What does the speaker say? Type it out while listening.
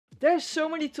There's so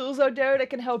many tools out there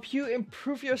that can help you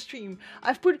improve your stream.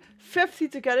 I've put 50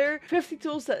 together, 50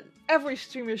 tools that every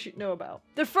streamer should know about.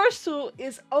 The first tool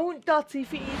is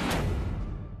Own.tv.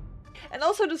 And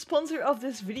also the sponsor of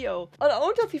this video. On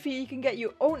Own.tv you can get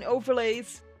your own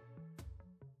overlays,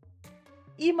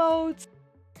 emotes,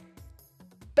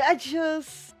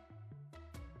 badges,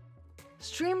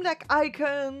 Stream Deck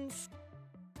icons,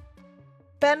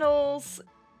 panels,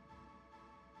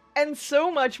 and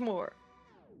so much more.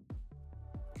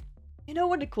 You know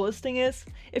what the coolest thing is?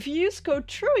 If you use code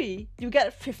Trui, you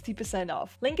get 50%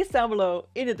 off. Link is down below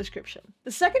in the description.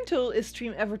 The second tool is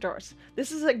Stream Avatars.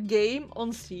 This is a game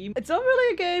on Steam. It's not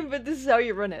really a game, but this is how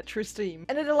you run it through Steam.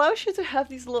 And it allows you to have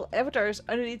these little avatars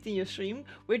underneath in your stream,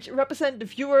 which represent the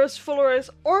viewers, followers,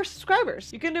 or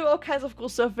subscribers. You can do all kinds of cool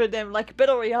stuff with them, like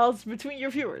battle royales between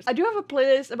your viewers. I do have a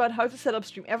playlist about how to set up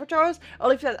stream avatars. I'll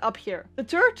leave that up here. The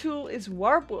third tool is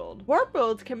WarpWorld.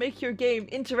 WarpWorld can make your game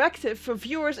interactive for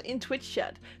viewers in Twitch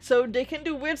chat, so they can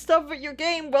do weird stuff with your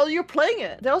game while you're playing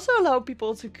it. They also allow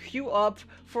people to queue up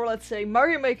for, let's say,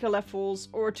 Mario Maker levels,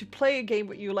 or to play a game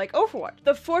with you like Overwatch.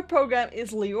 The fourth program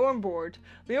is Lioranboard.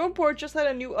 Lioranboard just had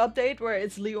a new update where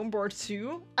it's Lioranboard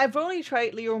 2. I've only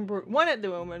tried Lioranboard 1 at the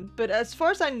moment, but as far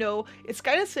as I know, it's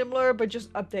kind of similar but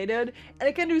just updated, and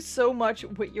it can do so much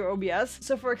with your OBS.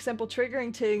 So for example,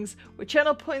 triggering things with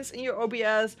channel points in your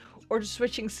OBS, or just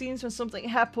switching scenes when something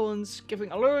happens, giving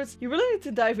alerts. You really need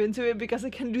to dive into it because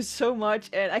it can do so much,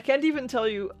 and I can't even tell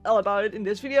you all about it in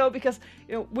this video because,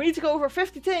 you know, we need to go over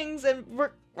 50 things and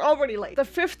we're already late. The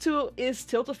fifth tool is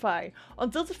Tiltify.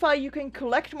 On Tiltify you can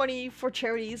collect money for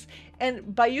charities,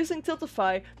 and by using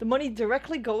Tiltify the money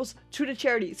directly goes to the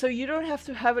charity, so you don't have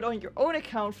to have it on your own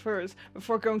account first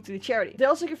before going to the charity. They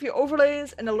also give you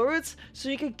overlays and alerts so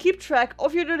you can keep track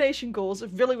of your donation goals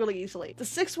really easily. The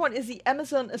sixth one is the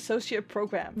Amazon Associate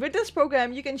program. With this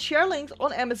program you can share links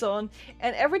on Amazon,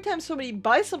 and every time somebody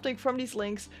buys something from these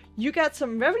links you get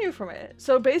some revenue from it.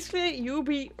 So basically you'll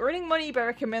be earning money by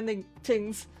recommending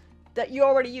things that you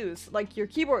already use, like your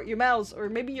keyboard, your mouse, or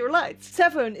maybe your lights.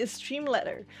 7 is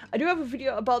Streamladder. I do have a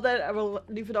video about that, I will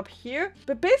leave it up here.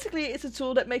 But basically it's a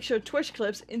tool that makes your Twitch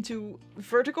clips into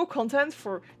vertical content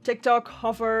for TikTok,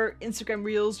 Hover, Instagram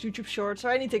Reels, YouTube Shorts, or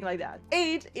anything like that.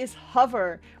 8 is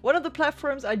Hover, one of the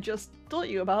platforms I just told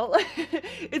you about.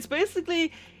 It's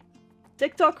basically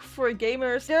TikTok for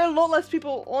gamers. There are a lot less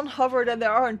people on Hover than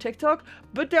there are on TikTok,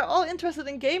 but they're all interested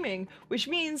in gaming, which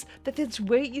means that it's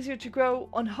way easier to grow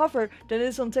on Hover than it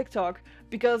is on TikTok,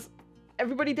 because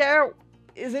everybody there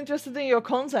is interested in your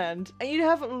content, and you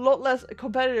have a lot less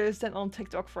competitors than on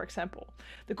TikTok, for example.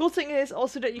 The cool thing is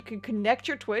also that you can connect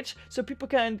your Twitch, so people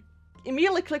can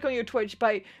immediately click on your Twitch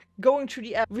by going through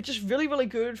the app, which is really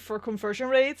good for conversion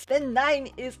rates. Then 9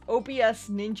 is OBS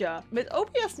Ninja. With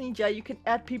OBS Ninja you can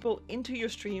add people into your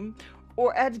stream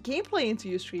or add gameplay into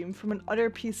your stream from another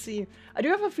PC. I do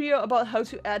have a video about how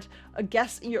to add a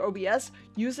guest in your OBS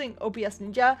using OBS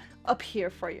Ninja up here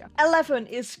for you. 11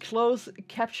 is Closed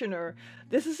Captioner.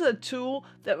 This is a tool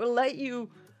that will let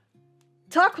you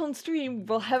talk on stream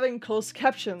while having closed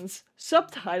captions,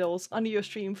 subtitles under your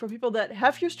stream for people that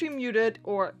have your stream muted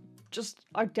or just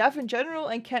are deaf in general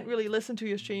and can't really listen to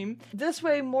your stream. This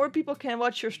way more people can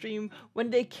watch your stream when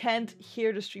they can't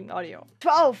hear the stream audio.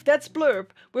 12, that's Blerp.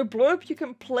 With Blerp you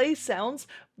can play sounds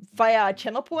via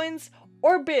channel points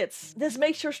or bits. This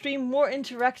makes your stream more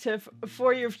interactive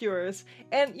for your viewers.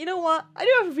 And you know what? I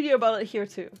do have a video about it here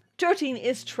too. 13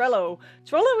 is Trello.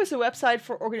 Trello is a website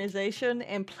for organization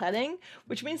and planning,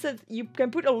 which means that you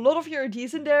can put a lot of your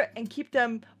ideas in there and keep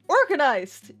them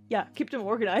organized. Yeah, keep them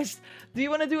organized. Do you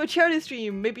want to do a charity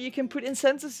stream? Maybe you can put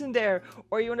incentives in there,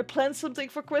 or you want to plan something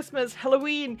for Christmas,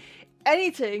 Halloween,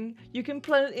 anything, you can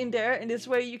plan it in there, and this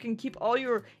way you can keep all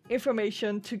your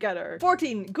information together.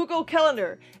 14, Google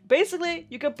Calendar. Basically,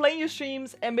 you can plan your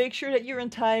streams and make sure that you're in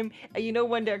time and you know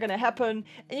when they're gonna happen,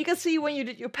 and you can see when you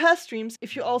did your past streams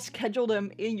if you all schedule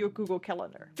them in your Google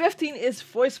Calendar. 15 is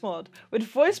VoiceMod.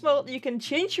 With VoiceMod you can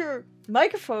change your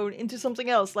microphone into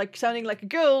something else, like sounding like a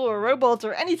girl or a robot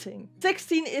or anything.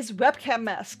 16 is Webcam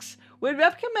Masks. With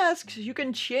Webcam Masks you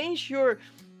can change your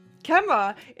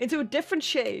camera into a different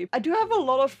shape. I do have a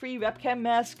lot of free webcam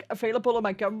masks available on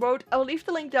my Gumroad. I'll leave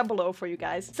the link down below for you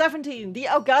guys. 17, the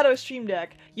Elgato Stream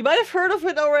Deck. You might have heard of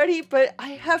it already, but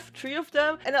I have 3 of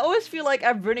them and I always feel like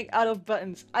I'm running out of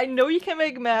buttons. I know you can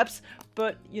make maps,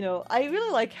 but you know, I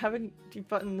really like having the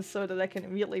buttons so that I can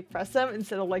immediately press them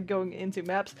instead of like going into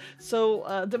maps.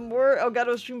 So the more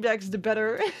Elgato Stream Decks, the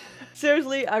better.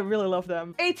 Seriously, I really love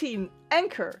them. 18,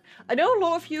 Anchor. I know a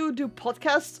lot of you do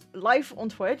podcasts live on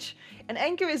Twitch, and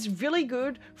Anchor is really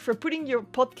good for putting your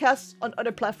podcasts on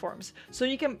other platforms. So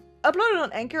you can upload it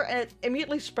on Anchor and it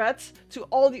immediately spreads to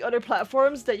all the other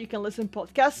platforms that you can listen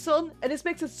podcasts on, and this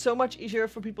makes it so much easier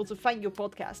for people to find your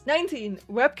podcast. 19.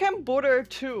 Webcam border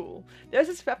tool. There's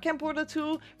this webcam border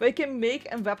tool where you can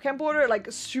make a webcam border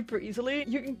like super easily.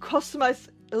 You can customize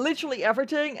literally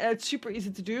everything and it's super easy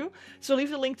to do, so leave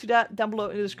the link to that down below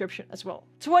in the description as well.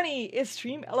 20 is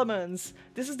StreamElements.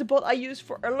 This is the bot I use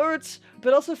for alerts,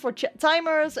 but also for chat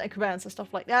timers and commands and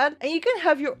stuff like that, and you can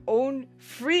have your own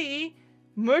free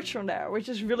merch on there, which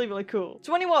is really, really cool.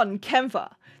 21.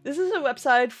 Canva. This is a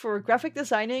website for graphic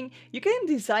designing. You can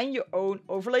design your own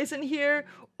overlays in here,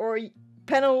 or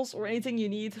panels, or anything you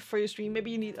need for your stream.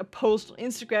 Maybe you need a post on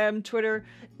Instagram, Twitter.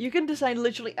 You can design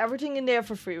literally everything in there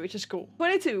for free, which is cool.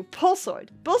 22. Pulsoid.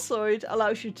 Pulsoid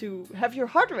allows you to have your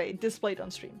heart rate displayed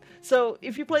on stream. So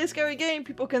if you play a scary game,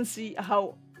 people can see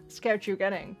how scared you're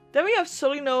getting. Then we have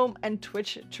SullyGnome and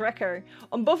Twitch Tracker.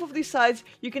 On both of these sites,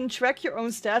 you can track your own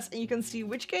stats and you can see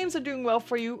which games are doing well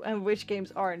for you and which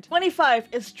games aren't. 25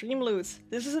 is Streamloots.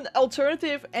 This is an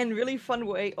alternative and really fun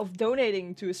way of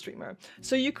donating to a streamer.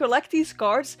 So you collect these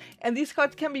cards and these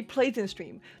cards can be played in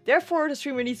stream. Therefore, the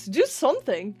streamer needs to do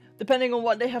something depending on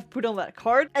what they have put on that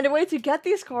card. And the way to get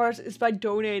these cards is by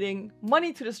donating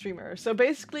money to the streamer. So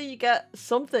basically you get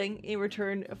something in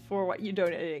return for what you're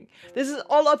donating. This is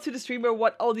all up to the streamer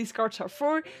what all these cards are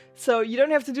for, so you don't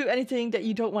have to do anything that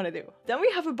you don't want to do. Then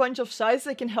we have a bunch of sites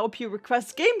that can help you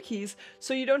request game keys,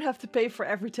 so you don't have to pay for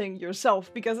everything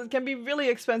yourself, because it can be really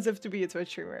expensive to be a Twitch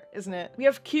streamer, isn't it? We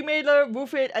have Keymailer,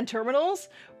 Woofit, and Terminals,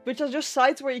 which are just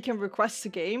sites where you can request a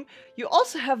game. You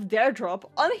also have Daredrop.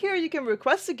 On here you can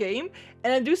request a game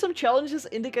and then do some challenges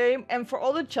in the game, and for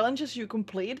all the challenges you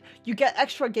complete, you get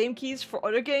extra game keys for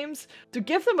other games to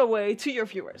give them away to your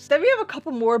viewers. Then we have a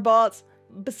couple more bots.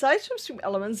 Besides from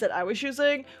StreamElements that I was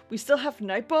using, we still have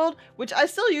Nightbot, which I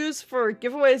still use for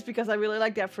giveaways because I really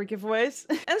like that for giveaways.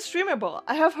 And StreamerBot.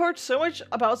 I have heard so much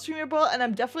about StreamerBot and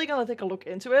I'm definitely gonna take a look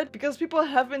into it because people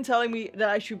have been telling me that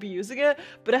I should be using it,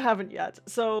 but I haven't yet.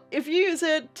 So if you use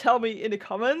it, tell me in the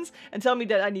comments and tell me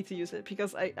that I need to use it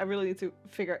because I really need to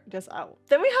figure this out.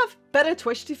 Then we have Better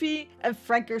Twitch TV and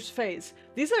Franker's Face.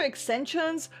 These are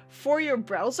extensions for your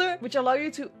browser which allow you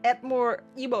to add more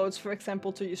emotes, for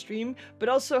example, to your stream, but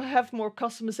also have more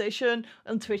customization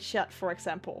on Twitch chat, for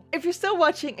example. If you're still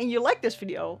watching and you like this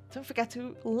video, don't forget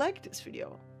to like this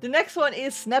video. The next one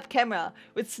is Snap Camera.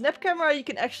 With Snap Camera, you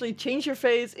can actually change your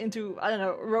face into, I don't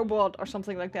know, a robot or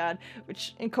something like that,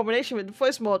 which in combination with the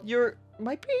VoiceMod, you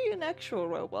might be an actual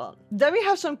robot. Then we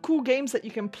have some cool games that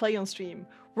you can play on stream.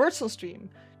 Words on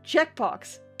Stream,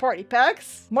 Checkbox, Party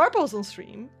Packs, Marbles on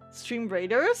Stream, Stream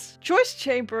Raiders, Choice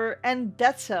Chamber, and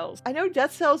Dead Cells. I know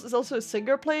Dead Cells is also a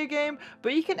single player game,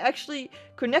 but you can actually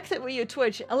connect it with your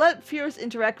Twitch and let viewers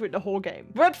interact with the whole game.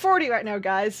 We're at 40 right now,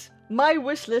 guys. My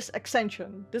wishlist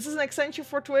extension. This is an extension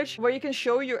for Twitch where you can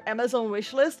show your Amazon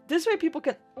wishlist. This way people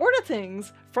can order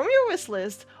things from your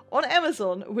wishlist on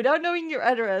Amazon without knowing your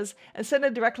address and send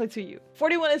it directly to you.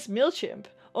 41 is Mailchimp.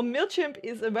 On Mailchimp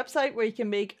is a website where you can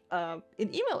make an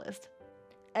email list.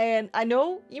 And I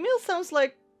know email sounds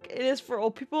like it is for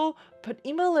all people, but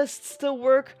email lists still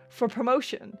work for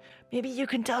promotion. Maybe you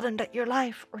can tell them that you're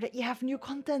live or that you have new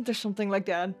content or something like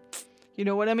that. You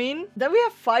know what I mean? Then we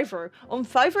have Fiverr. On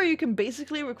Fiverr, you can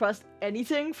basically request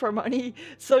anything for money.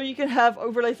 So you can have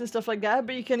overlays and stuff like that,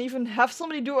 but you can even have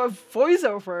somebody do a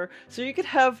voiceover. So you could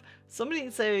have somebody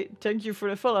say, "Thank you for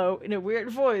the follow," in a weird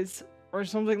voice or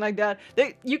something like that.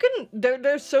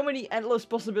 There's so many endless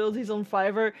possibilities on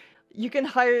Fiverr. You can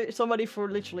hire somebody for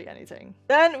literally anything.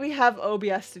 Then we have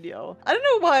OBS Studio. I don't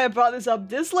know why I brought this up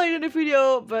this late in the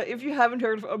video, but if you haven't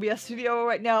heard of OBS Studio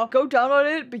right now, go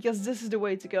download it because this is the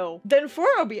way to go. Then for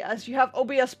OBS, you have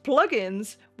OBS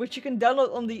Plugins, which you can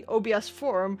download on the OBS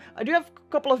forum. I do have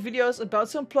a couple of videos about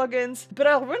some plugins, but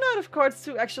I'll run out of cards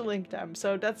to actually link them,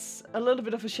 so that's a little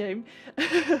bit of a shame.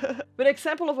 But an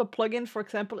example of a plugin, for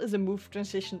example, is a Move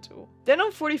Transition tool. Then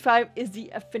on 45 is the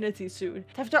Affinity Suit.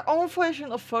 They have their own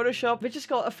version of Photoshop, which is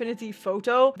called Affinity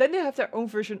Photo. Then they have their own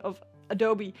version of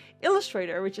Adobe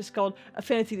Illustrator, which is called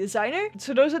Affinity Designer.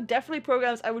 So those are definitely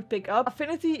programs I would pick up.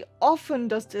 Affinity often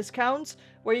does discounts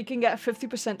where you can get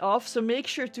 50% off, so make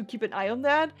sure to keep an eye on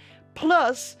that.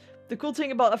 Plus, the cool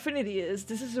thing about Affinity is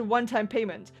this is a one-time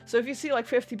payment. So if you see like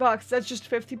 50 bucks, that's just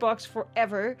 50 bucks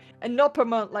forever and not per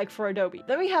month like for Adobe.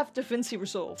 Then we have Davinci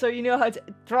Resolve. So you know how to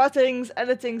draw things,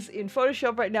 edit things in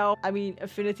Photoshop right now. I mean,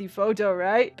 Affinity Photo,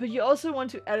 right? But you also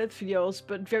want to edit videos,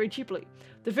 but very cheaply.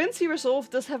 Davinci Resolve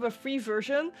does have a free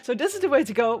version, so this is the way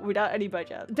to go without any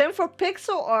budget. Then for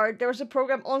pixel art, there's a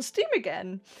program on Steam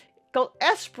again called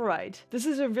Aseprite. This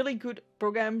is a really good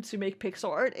program to make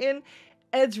pixel art in.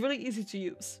 and it's really easy to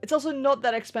use. It's also not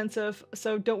that expensive,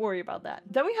 so don't worry about that.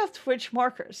 Then we have Twitch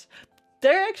markers.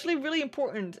 They're actually really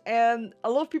important, and a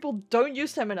lot of people don't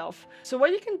use them enough. So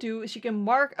what you can do is you can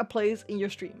mark a place in your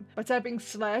stream by typing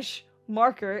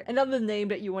 /marker and then the name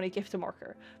that you want to give the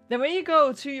marker. Then when you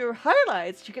go to your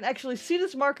highlights, you can actually see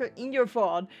this marker in your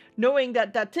VOD, knowing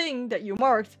that that thing that you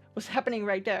marked was happening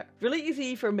right there. Really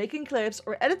easy for making clips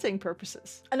or editing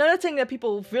purposes. Another thing that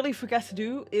people really forget to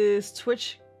do is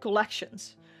Twitch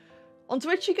collections. On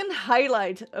Twitch you can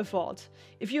highlight a VOD.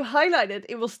 If you highlight it,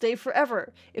 it will stay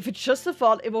forever. If it's just a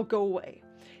VOD, it will go away.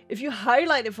 If you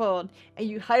highlight a VOD and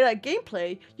you highlight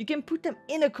gameplay, you can put them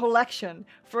in a collection.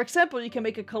 For example, you can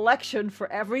make a collection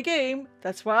for every game,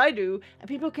 that's what I do, and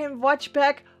people can watch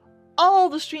back all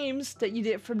the streams that you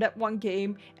did from that one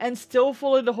game and still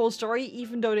follow the whole story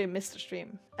even though they missed the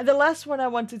stream. And the last one I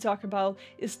want to talk about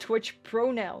is Twitch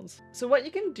pronouns. So what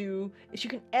you can do is you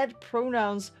can add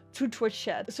pronouns to Twitch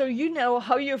chat, so you know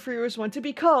how your viewers want to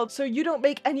be called, so you don't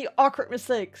make any awkward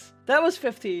mistakes. That was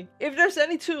 50. If there's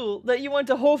any tool that you want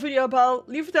a whole video about,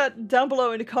 leave that down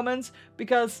below in the comments,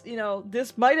 because, you know,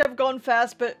 this might have gone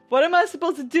fast, but what am I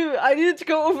supposed to do? I needed to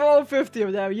go over all 50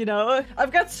 of them, you know?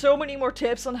 I've got so many more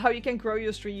tips on how you can grow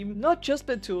your stream, not just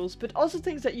with tools, but also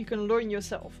things that you can learn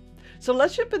yourself. So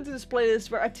let's jump into this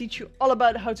playlist where I teach you all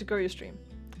about how to grow your stream.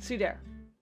 See you there.